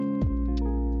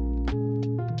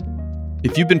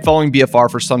If you've been following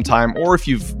BFR for some time, or if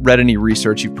you've read any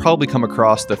research, you've probably come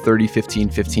across the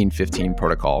 30-15-15-15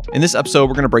 protocol. In this episode,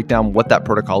 we're going to break down what that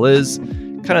protocol is,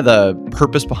 kind of the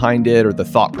purpose behind it or the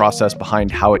thought process behind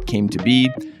how it came to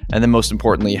be, and then most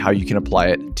importantly, how you can apply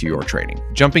it to your training.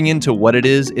 Jumping into what it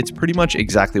is, it's pretty much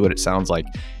exactly what it sounds like.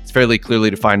 It's fairly clearly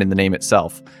defined in the name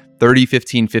itself.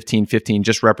 30-15-15-15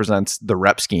 just represents the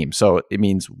rep scheme. So it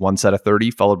means one set of 30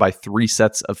 followed by 3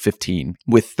 sets of 15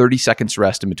 with 30 seconds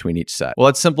rest in between each set. Well,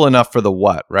 it's simple enough for the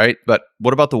what, right? But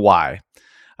what about the why?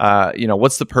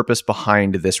 What's the purpose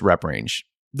behind this rep range?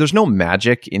 There's no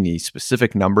magic in the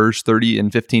specific numbers 30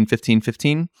 and 15, 15,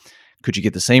 15. Could you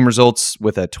get the same results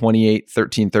with a 28,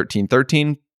 13, 13,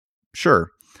 13?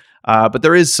 Sure. But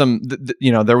there is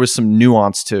there was some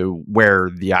nuance to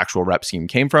where the actual rep scheme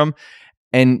came from.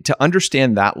 And to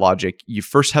understand that logic, you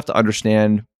first have to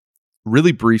understand,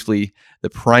 really briefly, the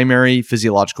primary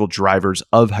physiological drivers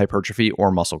of hypertrophy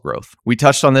or muscle growth. We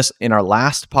touched on this in our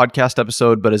last podcast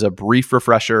episode, but as a brief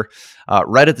refresher,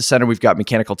 right at the center, we've got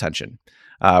mechanical tension.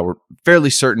 We're fairly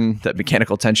certain that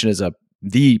mechanical tension is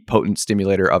the potent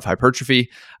stimulator of hypertrophy,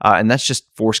 and that's just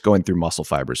force going through muscle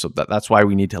fibers. So that's why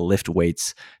we need to lift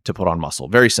weights to put on muscle.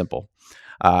 Very simple.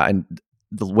 And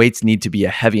the weights need to be a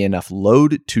heavy enough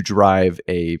load to drive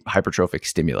a hypertrophic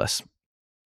stimulus.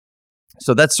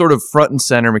 So that's sort of front and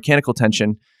center mechanical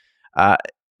tension.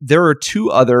 There are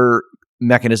 2 other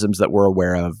mechanisms that we're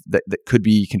aware of that could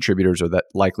be contributors or that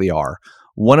likely are.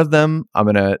 One of them, I'm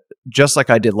going to, just like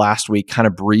I did last week, kind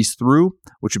of breeze through,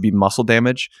 which would be muscle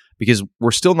damage, because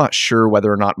we're still not sure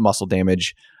whether or not muscle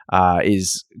damage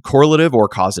is correlative or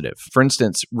causative. For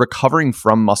instance, recovering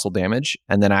from muscle damage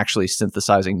and then actually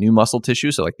synthesizing new muscle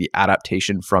tissue, so like the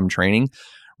adaptation from training,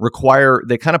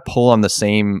 they kind of pull on the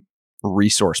same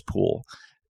resource pool.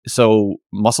 So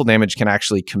muscle damage can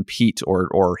actually compete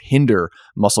or hinder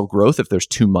muscle growth if there's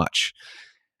too much.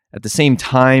 At the same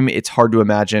time, it's hard to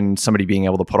imagine somebody being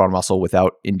able to put on muscle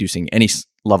without inducing any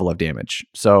level of damage.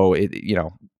 So, at the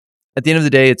end of the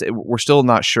day, we're still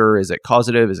not sure. Is it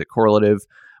causative? Is it correlative?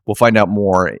 We'll find out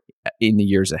more in the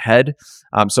years ahead.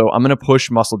 So I'm going to push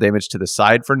muscle damage to the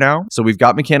side for now. So we've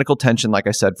got mechanical tension, like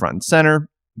I said, front and center,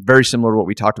 very similar to what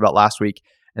we talked about last week.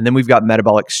 And then we've got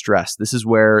metabolic stress. This is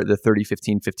where the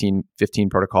 30-15-15-15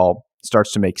 protocol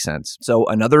starts to make sense. So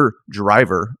another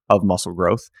driver of muscle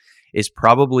growth is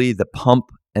probably the pump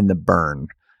and the burn,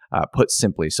 put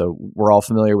simply. So we're all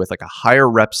familiar with like a higher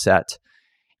rep set.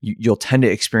 You'll tend to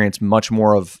experience much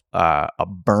more of a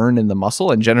burn in the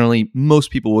muscle. And generally,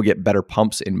 most people will get better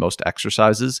pumps in most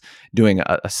exercises doing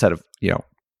a set of,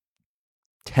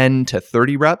 10 to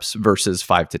 30 reps versus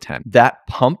 5 to 10. That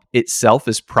pump itself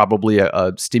is probably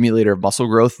a stimulator of muscle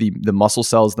growth. The muscle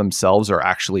cells themselves are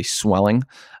actually swelling,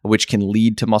 which can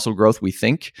lead to muscle growth, we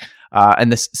think.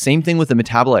 And the same thing with the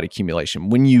metabolite accumulation.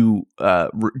 When you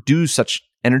do such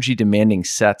energy demanding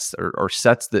sets or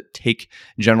sets that take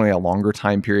generally a longer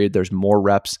time period, there's more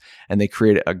reps and they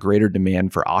create a greater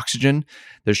demand for oxygen.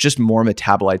 There's just more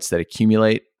metabolites that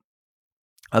accumulate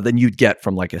than you'd get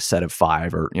from like a set of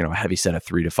 5 or a heavy set of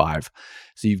 3 to 5.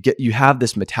 So you have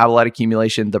this metabolite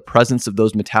accumulation. The presence of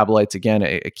those metabolites, again,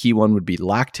 a key one would be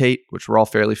lactate, which we're all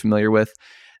fairly familiar with.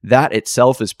 That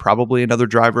itself is probably another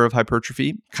driver of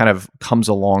hypertrophy, kind of comes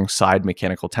alongside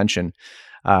mechanical tension.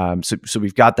 So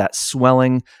we've got that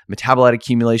swelling, metabolite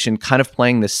accumulation kind of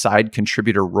playing this side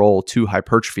contributor role to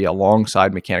hypertrophy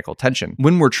alongside mechanical tension.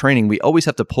 When we're training, we always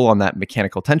have to pull on that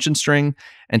mechanical tension string,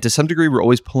 and to some degree, we're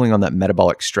always pulling on that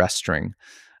metabolic stress string.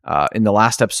 In the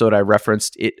last episode, I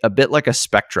referenced it a bit like a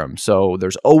spectrum. So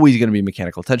there's always going to be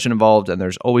mechanical tension involved, and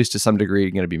there's always to some degree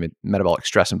going to be metabolic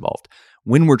stress involved.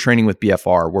 When we're training with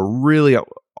BFR, we're really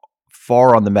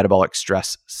far on the metabolic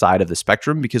stress side of the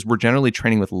spectrum because we're generally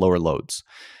training with lower loads,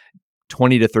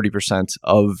 20 to 30%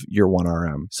 of your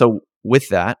 1RM. So with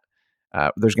that,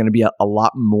 there's going to be a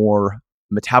lot more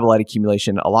metabolite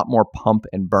accumulation, a lot more pump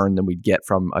and burn than we'd get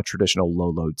from a traditional low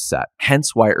load set.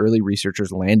 Hence why early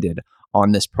researchers landed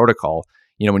on this protocol.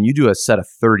 When you do a set of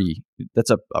 30, that's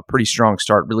a pretty strong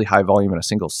start, really high volume in a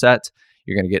single set.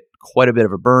 You're going to get quite a bit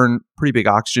of a burn, pretty big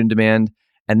oxygen demand.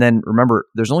 And then remember,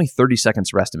 there's only 30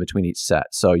 seconds rest in between each set.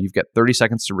 So you've got 30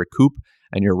 seconds to recoup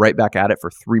and you're right back at it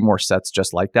for 3 more sets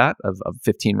just like that of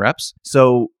 15 reps.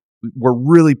 So we're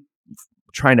really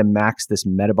trying to max this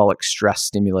metabolic stress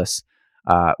stimulus,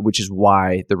 which is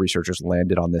why the researchers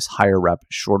landed on this higher rep,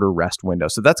 shorter rest window.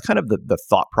 So that's kind of the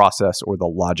thought process or the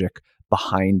logic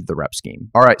behind the rep scheme.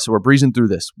 All right, so we're breezing through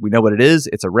this. We know what it is.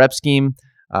 It's a rep scheme.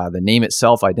 The name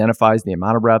itself identifies the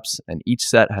amount of reps, and each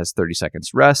set has 30 seconds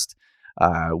rest.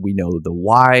 We know the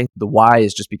why. The why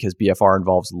is just because BFR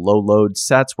involves low load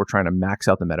sets. We're trying to max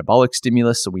out the metabolic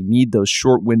stimulus, so we need those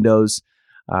short windows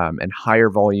and higher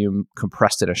volume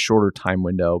compressed in a shorter time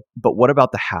window. But what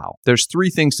about the how? There's three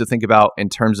things to think about in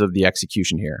terms of the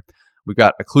execution here. We've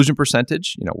got occlusion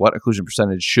percentage, what occlusion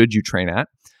percentage should you train at?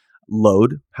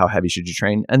 Load, how heavy should you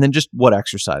train? And then just what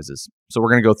exercises. So we're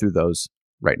going to go through those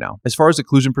right now. As far as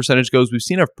occlusion percentage goes, we've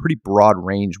seen a pretty broad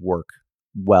range work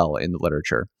well in the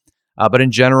literature. But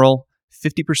in general,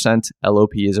 50%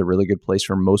 LOP is a really good place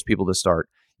for most people to start.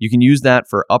 You can use that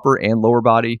for upper and lower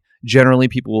body. Generally,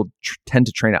 people will tend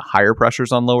to train at higher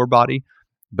pressures on lower body.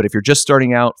 But if you're just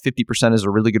starting out, 50% is a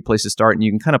really good place to start, and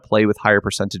you can kind of play with higher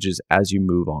percentages as you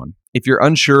move on. If you're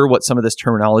unsure what some of this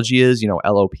terminology is,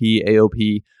 LOP,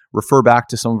 AOP, refer back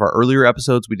to some of our earlier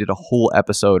episodes. We did a whole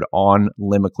episode on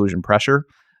limb occlusion pressure.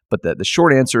 But the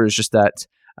short answer is just that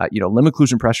limb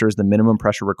occlusion pressure is the minimum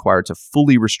pressure required to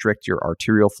fully restrict your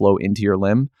arterial flow into your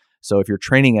limb. So if you're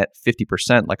training at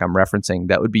 50%, like I'm referencing,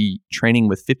 that would be training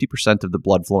with 50% of the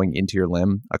blood flowing into your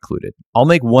limb occluded. I'll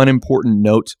make one important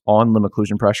note on limb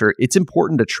occlusion pressure. It's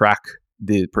important to track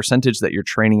the percentage that you're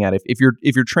training at. If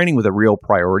you're training with a real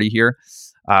priority here,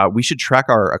 we should track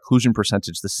our occlusion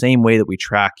percentage the same way that we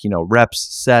track, reps,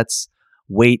 sets,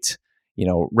 weight,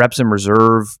 reps in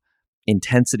reserve,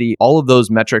 intensity. All of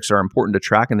those metrics are important to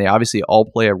track, and they obviously all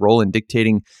play a role in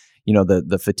dictating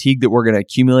the fatigue that we're going to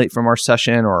accumulate from our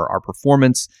session or our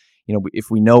performance.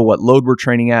 If we know what load we're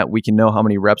training at, we can know how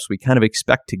many reps we kind of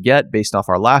expect to get based off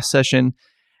our last session.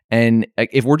 And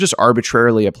if we're just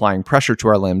arbitrarily applying pressure to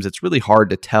our limbs, it's really hard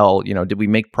to tell, did we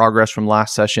make progress from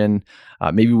last session?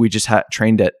 Maybe we just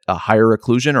trained at a higher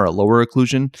occlusion or a lower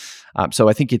occlusion. So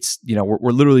I think it's,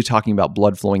 we're literally talking about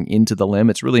blood flowing into the limb.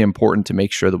 It's really important to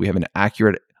make sure that we have an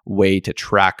accurate way to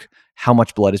track how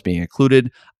much blood is being occluded.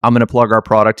 I'm going to plug our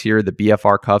product here, the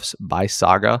BFR cuffs by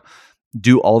Saga.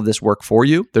 Do all of this work for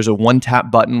you. There's a one-tap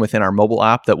button within our mobile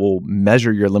app that will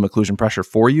measure your limb occlusion pressure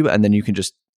for you, and then you can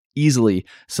just easily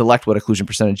select what occlusion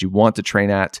percentage you want to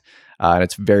train at. And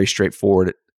it's very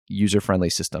straightforward, user-friendly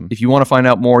system. If you want to find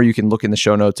out more, you can look in the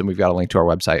show notes, and we've got a link to our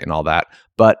website and all that.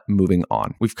 But moving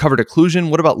on. We've covered occlusion.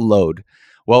 What about load?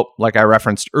 Well, like I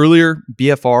referenced earlier,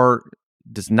 BFR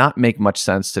does not make much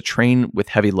sense to train with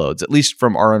heavy loads, at least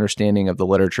from our understanding of the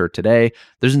literature today.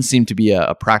 There doesn't seem to be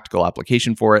a practical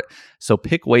application for it. So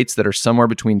pick weights that are somewhere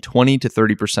between 20 to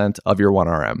 30% of your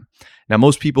 1RM. Now,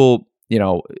 most people,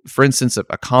 for instance,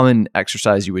 a common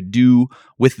exercise you would do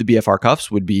with the BFR cuffs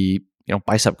would be,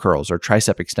 bicep curls or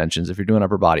tricep extensions if you're doing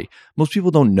upper body. Most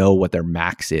people don't know what their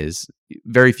max is.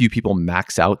 Very few people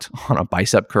max out on a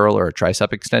bicep curl or a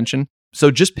tricep extension. So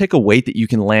just pick a weight that you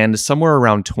can land somewhere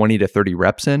around 20 to 30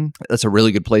 reps in. That's a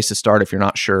really good place to start if you're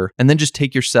not sure. And then just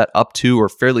take your set up to or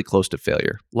fairly close to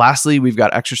failure. Lastly, we've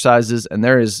got exercises, and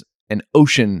there is an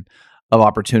ocean of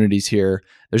opportunities here.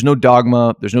 There's no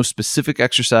dogma. There's no specific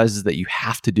exercises that you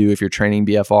have to do if you're training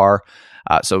BFR.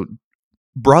 So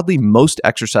broadly, most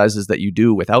exercises that you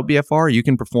do without BFR, you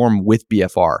can perform with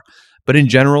BFR. But in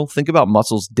general, think about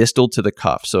muscles distal to the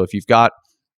cuff. So if you've got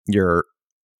your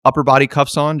upper body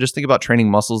cuffs on, just think about training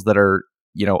muscles that are,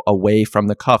 away from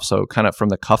the cuff. So kind of from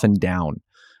the cuff and down.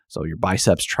 So your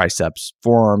biceps, triceps,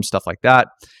 forearms, stuff like that.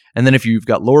 And then if you've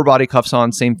got lower body cuffs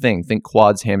on, same thing. Think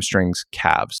quads, hamstrings,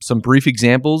 calves. Some brief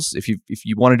examples. If you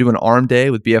want to do an arm day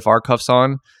with BFR cuffs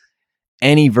on,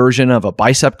 any version of a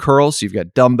bicep curl. So you've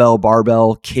got dumbbell,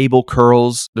 barbell, cable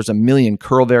curls. There's a million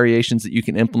curl variations that you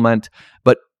can implement,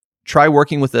 but try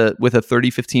working with a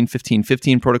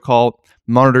 30-15-15-15 protocol.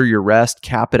 Monitor your rest,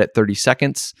 cap it at 30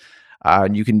 seconds.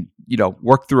 And you can,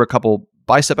 work through a couple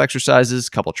bicep exercises,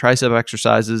 couple tricep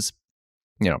exercises,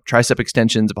 tricep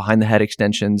extensions, behind the head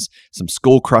extensions, some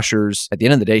skull crushers. At the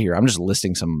end of the day here, I'm just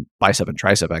listing some bicep and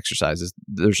tricep exercises.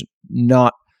 There's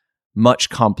not much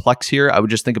complex here. I would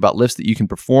just think about lifts that you can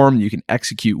perform, you can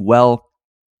execute well,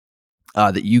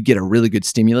 that you get a really good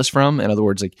stimulus from. In other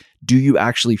words, do you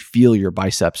actually feel your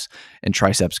biceps and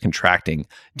triceps contracting?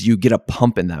 Do you get a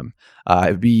pump in them?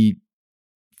 It'd be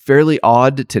fairly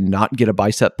odd to not get a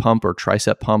bicep pump or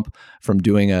tricep pump from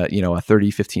doing a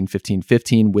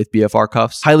 30-15-15-15 with BFR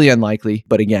cuffs. Highly unlikely,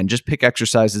 but again, just pick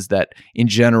exercises that in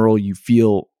general you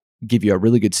feel give you a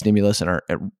really good stimulus and are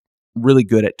really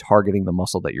good at targeting the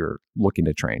muscle that you're looking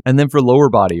to train. And then for lower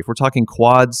body, if we're talking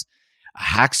quads, a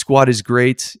hack squat is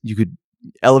great. You could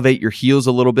elevate your heels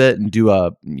a little bit and do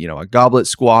a goblet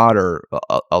squat or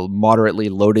a moderately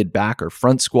loaded back or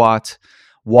front squat.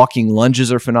 Walking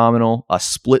lunges are phenomenal. A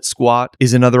split squat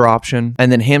is another option.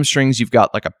 And then hamstrings, you've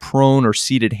got like a prone or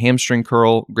seated hamstring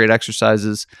curl, great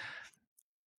exercises.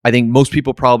 I think most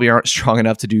people probably aren't strong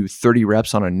enough to do 30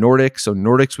 reps on a Nordic. So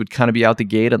Nordics would kind of be out the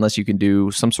gate unless you can do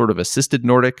some sort of assisted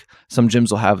Nordic. Some gyms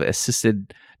will have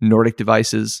assisted Nordic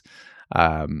devices.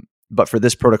 But for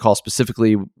this protocol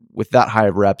specifically, with that high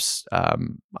of reps,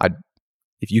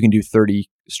 if you can do 30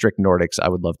 strict Nordics, I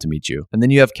would love to meet you. And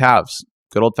then you have calves.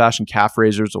 Good old-fashioned calf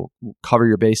raisers will cover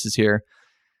your bases here.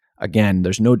 Again,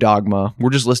 there's no dogma.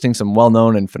 We're just listing some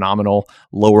well-known and phenomenal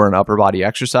lower and upper body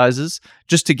exercises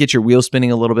just to get your wheels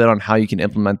spinning a little bit on how you can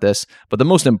implement this. But the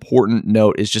most important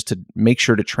note is just to make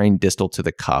sure to train distal to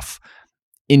the cuff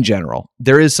in general.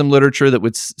 There is some literature that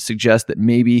would suggest that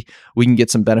maybe we can get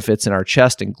some benefits in our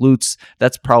chest and glutes.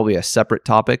 That's probably a separate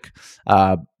topic.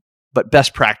 But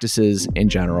best practices in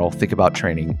general, think about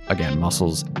training, again,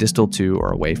 muscles distal to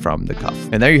or away from the cuff.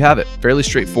 And there you have it. Fairly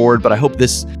straightforward, but I hope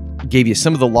this gave you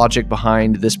some of the logic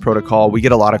behind this protocol. We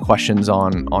get a lot of questions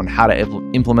on how to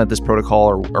implement this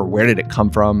protocol or where did it come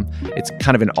from. It's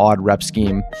kind of an odd rep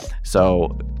scheme.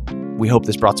 So we hope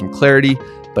this brought some clarity.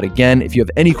 But again, if you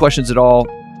have any questions at all,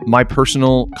 my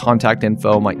personal contact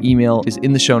info, my email is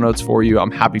in the show notes for you. I'm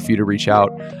happy for you to reach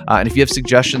out. And if you have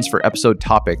suggestions for episode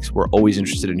topics, we're always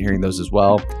interested in hearing those as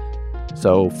well.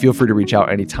 So feel free to reach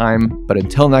out anytime. But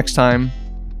until next time,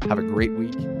 have a great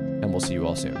week and we'll see you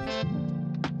all soon.